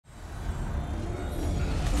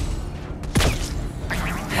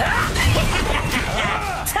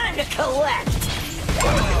collect.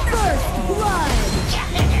 First blood.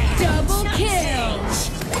 Double kill.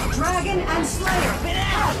 Dragon and Slayer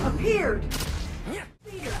have appeared.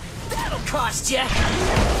 That'll cost ya.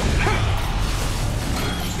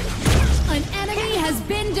 An enemy has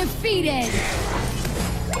been defeated.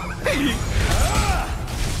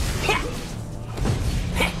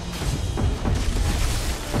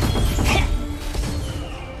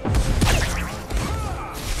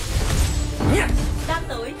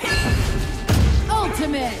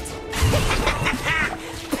 Ultimate.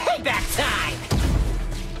 Payback time.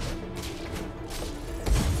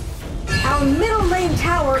 Our middle lane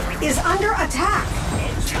tower is under attack.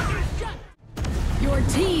 Your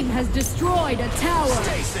team has destroyed a tower.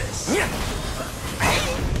 Stasis.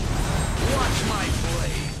 Watch my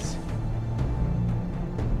blades.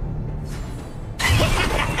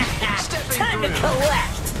 Stepping Time to through.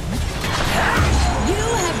 collect. You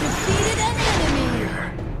have defeated an enemy.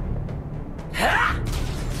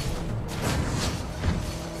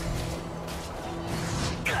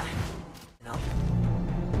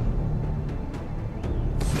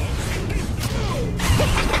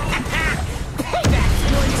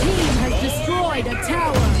 Your team has destroyed a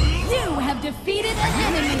tower. You have defeated an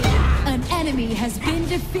enemy. An enemy has been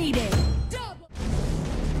defeated.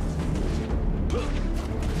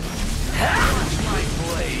 Watch my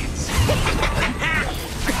blades.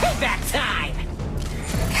 Payback time.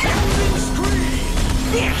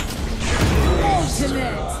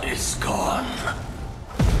 Ultimate. It's gone.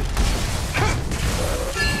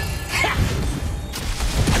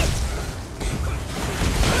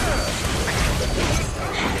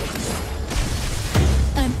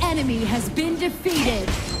 An enemy has been defeated.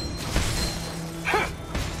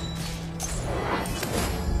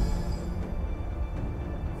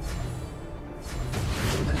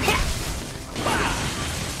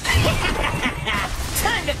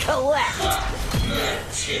 Time to collect.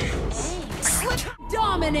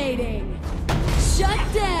 Dominating. Shut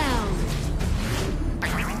down.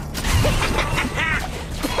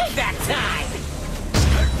 Payback time.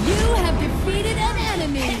 You have defeated an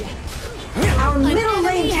enemy. Our An middle enemy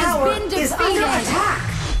lane has tower been is under defeated. attack.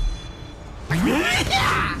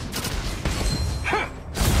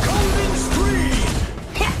 Golden screen.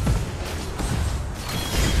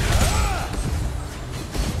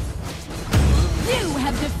 You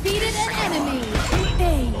have defeated an enemy.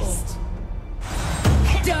 Aced.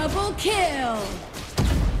 Double kill.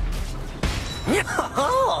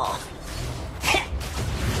 Oh.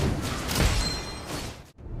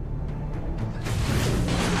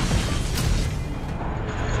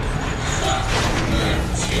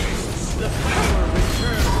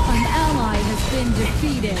 An ally has been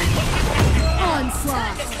defeated.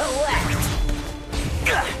 Onslaught. Collect.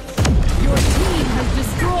 Your team has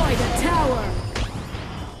destroyed a tower.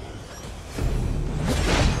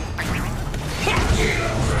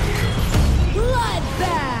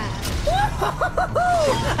 Bloodbath.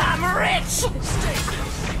 I'm rich.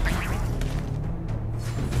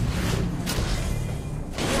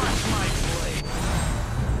 Watch my blade.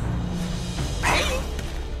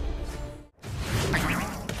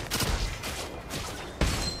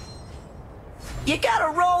 You gotta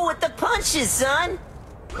roll with the punches, son.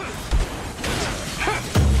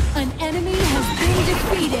 An enemy has been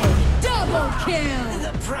defeated. Double kill.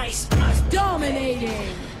 The price must.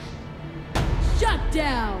 Dominating. Shut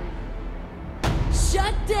down.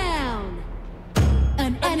 Shut down.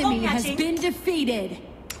 An enemy has been defeated.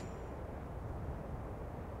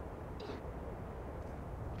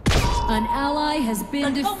 An ally has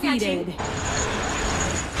been defeated.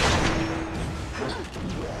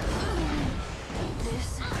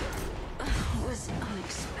 This was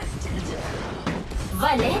unexpected.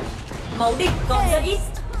 Violet, mẫu địch còn rất ít.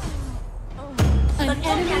 An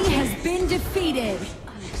enemy has been defeated.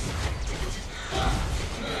 Unexpected.